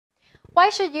Why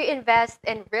should you invest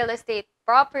in real estate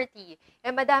property?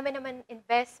 Madami naman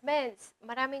investments,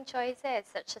 maraming choices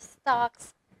such as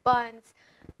stocks, bonds,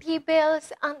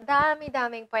 T-bills, ang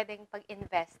dami-daming pwedeng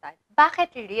pag-investan.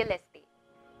 Bakit real estate?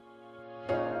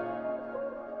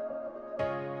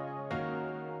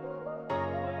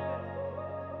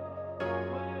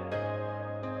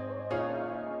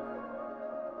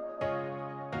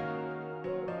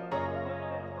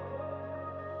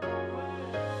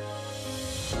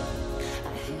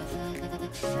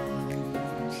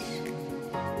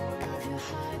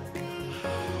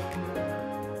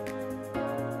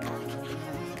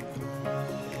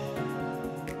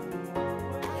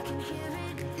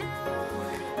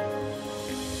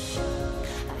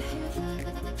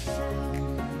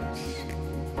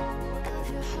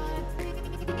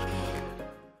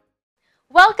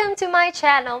 Welcome to my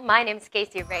channel. My name is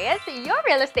Casey Reyes, your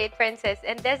real estate princess,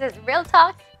 and this is Real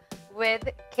Talks with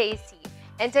Casey.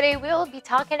 And today we will be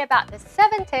talking about the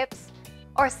 7 tips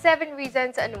or 7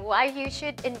 reasons on why you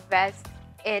should invest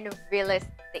in real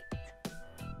estate.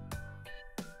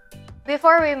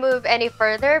 Before we move any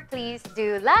further, please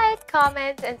do like,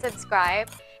 comment, and subscribe,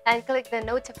 and click the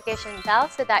notification bell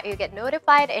so that you get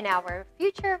notified in our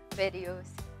future videos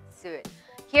soon.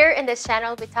 Here in this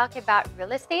channel, we talk about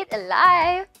real estate,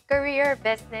 life, career,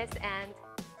 business, and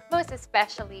most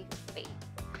especially faith.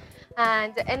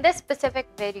 And in this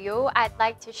specific video, I'd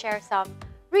like to share some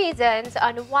reasons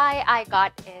on why I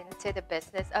got into the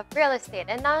business of real estate.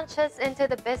 And not just into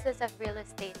the business of real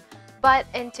estate, but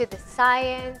into the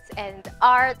science and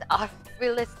art of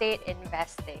real estate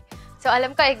investing. So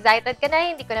alam ko, excited ka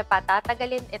na, hindi ko na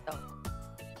patatagalin ito.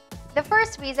 The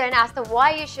first reason as to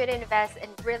why you should invest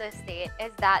in real estate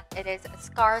is that it is a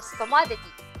scarce commodity.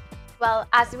 Well,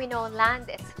 as we know, land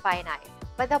is finite,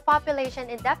 but the population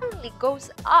indefinitely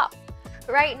goes up.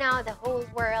 Right now, the whole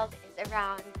world is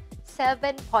around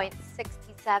 7.67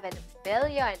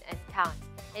 billion and count.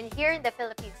 And here in the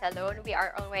Philippines alone, we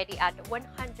are already at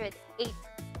 108.1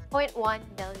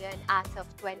 million as of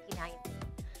 2019.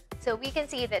 So we can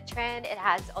see the trend. It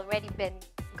has already been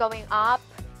going up,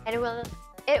 and it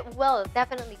will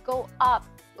definitely go up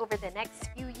over the next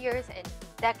few years and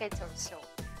decades or so.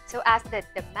 So as the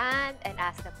demand and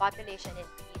as the population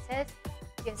increases,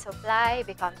 yung supply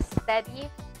becomes steady,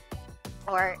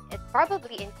 or it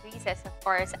probably increases, of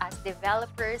course, as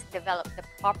developers develop the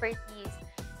properties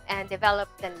and develop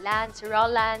the lands, raw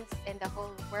lands in the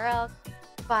whole world.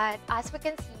 But as we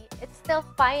can see, it's still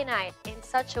finite in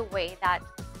such a way that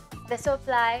the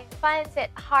supply finds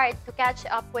it hard to catch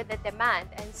up with the demand,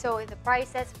 and so the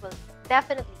prices will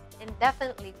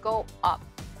indefinitely go up.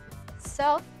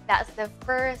 So that's the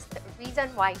first reason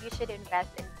why you should invest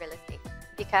in real estate,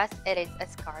 because it is a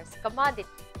scarce commodity.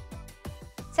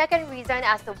 Second reason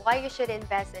as to why you should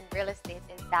invest in real estate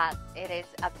is that it is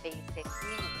a basic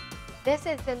need. This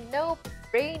is a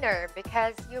no-brainer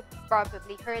because you've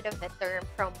probably heard of the term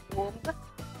from womb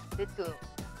to tomb.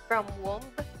 From womb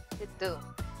to tomb.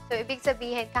 So, ibig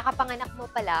sabihin, kakapanganak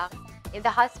mo pa lang in the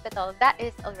hospital, that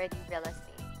is already real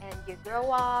estate. And you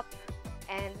grow up,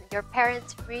 and your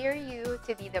parents rear you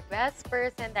to be the best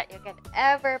person that you can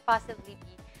ever possibly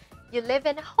be. You live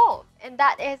in a home, and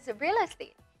that is real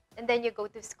estate. And then you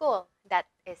go to school, that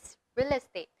is real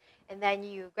estate. And then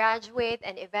you graduate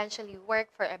and eventually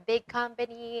work for a big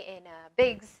company in a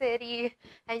big city,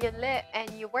 and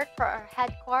you work for a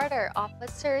headquarters of a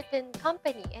certain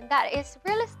company, and that is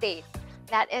real estate.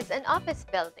 That is an office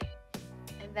building.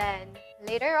 And then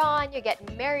later on, you get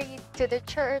married to the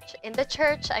church. In the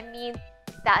church, I mean,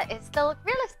 that is still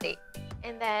real estate.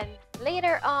 And then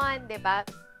later on, diba,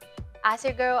 as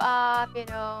you grow up, you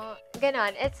know,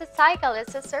 ganon. It's a cycle,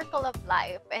 it's a circle of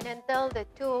life. And until the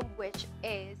tomb, which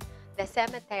is the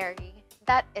cemetery,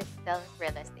 that is still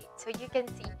real estate. So you can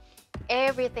see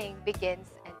everything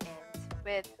begins and ends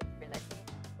with real estate.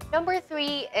 Number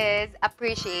 3 is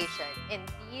appreciation.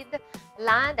 Indeed,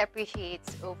 land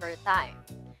appreciates over time.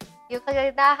 Yung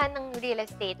kagandahan ng real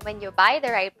estate, when you buy the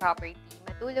right property,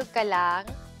 matulog ka lang,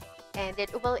 and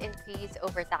it will increase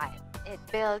over time. It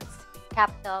builds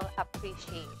capital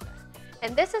appreciation.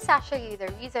 And this is actually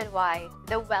the reason why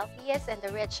the wealthiest and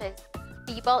the richest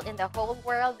people in the whole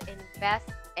world invest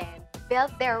and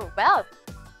build their wealth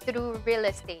through real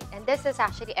estate. And this is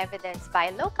actually evidenced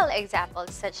by local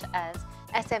examples such as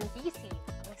SMDC,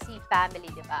 ang C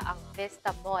family, diba? Ang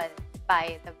Vista Mall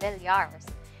by the Villars,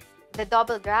 the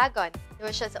Double Dragon,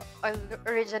 which is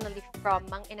originally from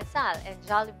Mang Inasal and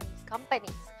Jollibee's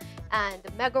companies, and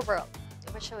Mega World,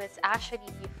 which was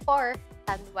actually before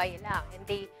Tanduay lang, and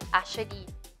they actually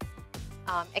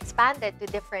expanded to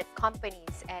different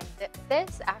companies, and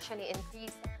this actually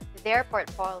increased their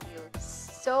portfolio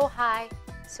so high,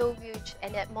 so huge,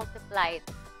 and it multiplied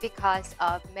because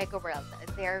of Mega World,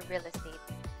 their real estate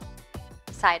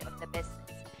side of the business.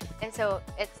 And so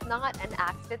it's not an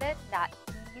accident that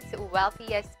these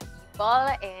wealthiest people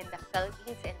in the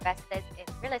Philippines invested in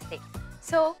real estate.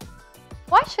 So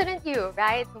why shouldn't you,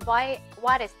 right?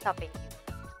 What is stopping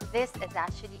you? This is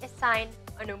actually a sign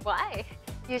on why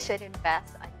you should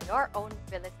invest on your own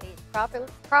real estate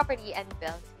property and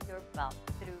build your wealth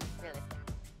through real estate.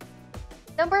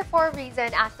 Number 4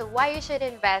 reason as to why you should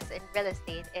invest in real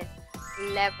estate is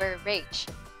leverage.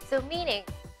 So meaning,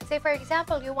 say for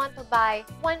example, you want to buy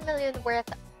 1 million worth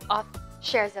of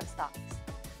shares of stocks.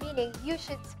 Meaning you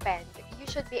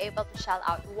should be able to shell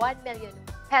out 1 million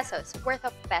pesos worth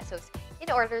of pesos in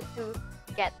order to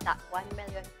get that 1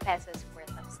 million pesos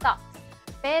worth of stocks.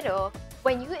 Pero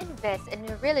when you invest in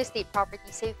a real estate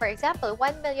property, say for example,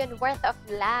 1 million worth of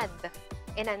land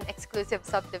in an exclusive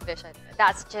subdivision.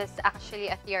 That's just actually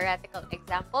a theoretical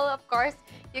example. Of course,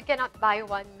 you cannot buy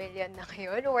 1 million na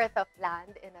ngayon worth of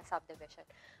land in a subdivision.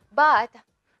 But,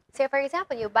 say for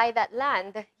example, you buy that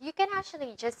land, you can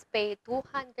actually just pay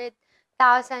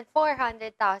 200,000,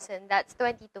 400,000, that's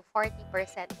 20 to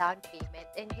 40% down payment,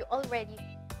 and you already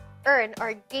earn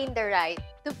or gain the right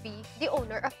to be the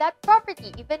owner of that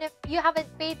property, even if you haven't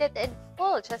paid it in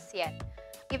full just yet.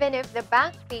 Even if the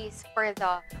bank pays for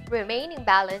the remaining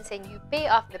balance and you pay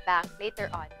off the bank later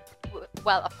on,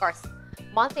 well, of course,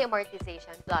 monthly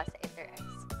amortization plus interest.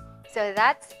 So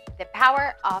that's the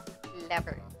power of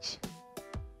leverage.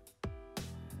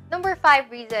 Number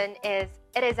 5 reason is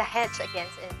it is a hedge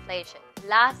against inflation.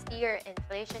 Last year,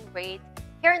 inflation rate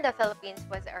here in the Philippines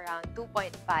was around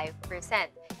 2.5%.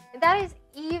 And that is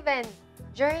even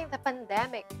during the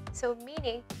pandemic. So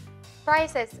meaning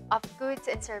prices of goods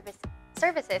and services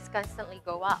constantly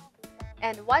go up.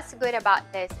 And what's good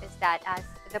about this is that as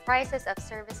the prices of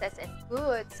services and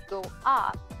goods go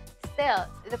up, still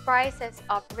the prices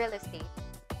of real estate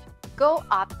go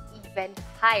up even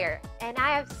higher. And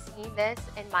I have seen this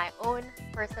in my own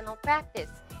personal practice.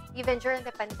 Even during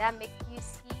the pandemic, you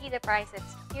see the prices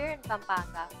here in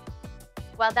Pampanga.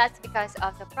 Well, that's because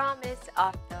of the promise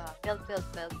of the Build, Build,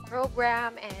 Build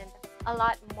program and a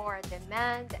lot more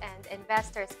demand and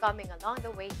investors coming along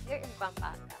the way here in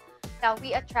Pampanga. Now,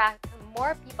 we attract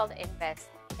more people to invest.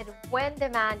 And when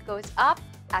demand goes up,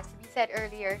 as we said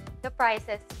earlier, the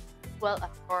prices will,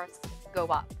 of course, go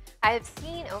up. I have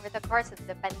seen over the course of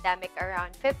the pandemic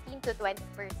around 15 to 20%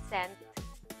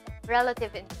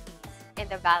 relative increase in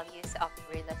the values of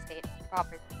real estate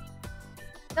property.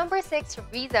 Number 6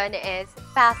 reason is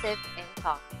passive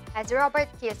income. As Robert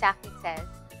Kiyosaki says,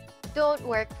 don't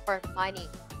work for money.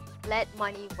 Let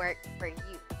money work for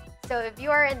you. So if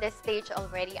you are in this stage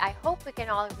already, I hope we can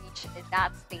all reach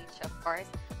that stage, of course,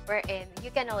 wherein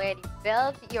you can already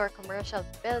build your commercial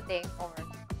building or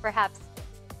perhaps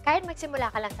kahit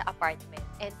magsimula ka lang sa apartment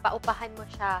and paupahan mo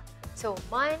siya. So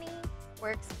money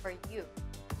works for you.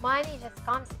 Money just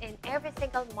comes in every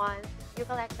single month. You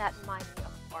collect that money,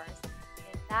 of course.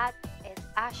 And that is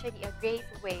actually a great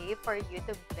way for you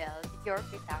to build your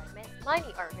retirement money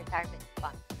or retirement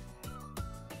fund.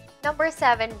 Number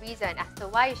 7 reason as to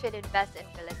why you should invest in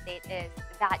real estate is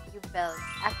that you build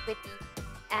equity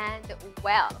and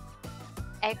wealth.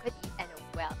 Equity and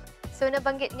wealth. So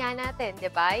nabanggit nga natin, di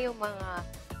ba, yung mga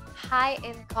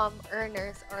high-income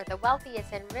earners or the wealthiest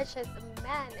and richest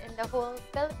men in the whole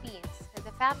Philippines,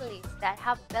 the families that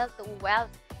have built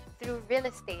wealth through real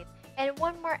estate. And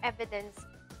one more evidence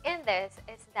in this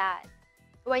is that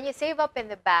when you save up in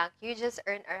the bank, you just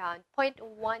earn around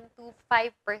 0.125%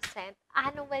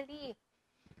 annually.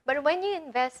 But when you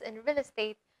invest in real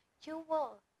estate, you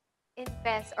will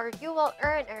invest or you will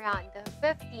earn around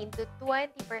 15 to 20%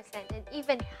 and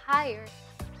even higher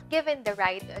given the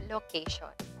right location.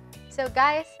 So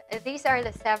guys, these are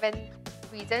the 7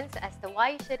 reasons as to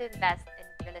why you should invest in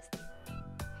real estate.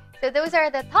 So those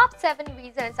are the top 7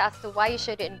 reasons as to why you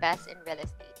should invest in real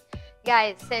estate.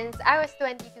 Guys, since I was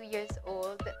 22 years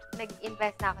old,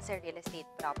 nag-invest na ako sa real estate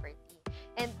property.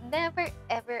 And never,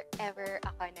 ever, ever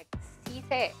ako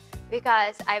nagsisi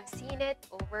because I've seen it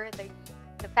over the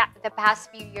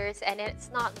past few years, and it's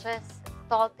not just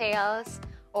tall tales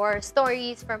or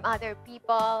stories from other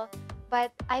people.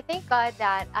 But I thank God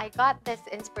that I got this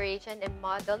inspiration and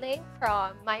modeling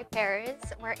from my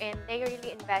parents, wherein they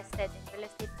really invested in real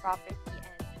estate property,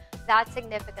 and that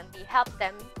significantly helped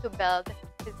them to build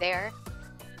their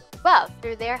wealth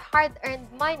through their hard-earned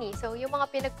money. So yung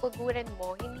mga pinagpuguran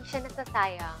mo, hindi siya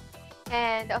nasasayang.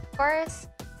 And of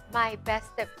course, my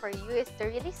best tip for you is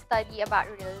to really study about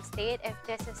real estate. If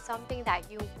this is something that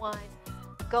you want,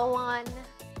 go on,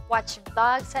 watch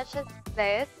vlogs such as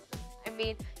this, I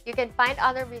mean, you can find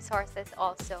other resources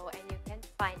also, and you can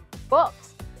find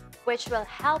books which will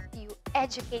help you,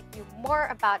 educate you more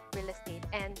about real estate,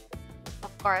 and of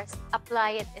course,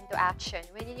 apply it into action.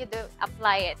 When you do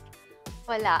apply it,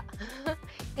 wala.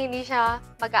 Hindi siya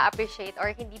mag-appreciate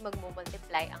or hindi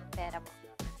mag-multiply ang pera mo.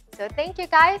 So thank you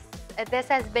guys. This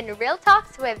has been Real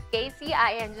Talks with Casey.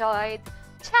 I enjoyed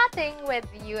chatting with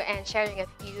you and sharing a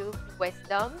few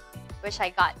wisdom which I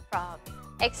got from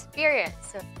experience.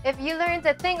 So if you learned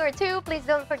a thing or two, please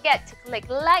don't forget to click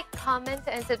like, comment,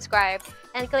 and subscribe,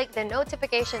 and click the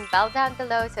notification bell down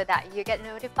below so that you get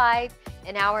notified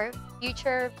in our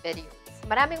future videos.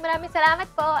 Maraming salamat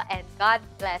po, and God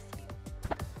bless you.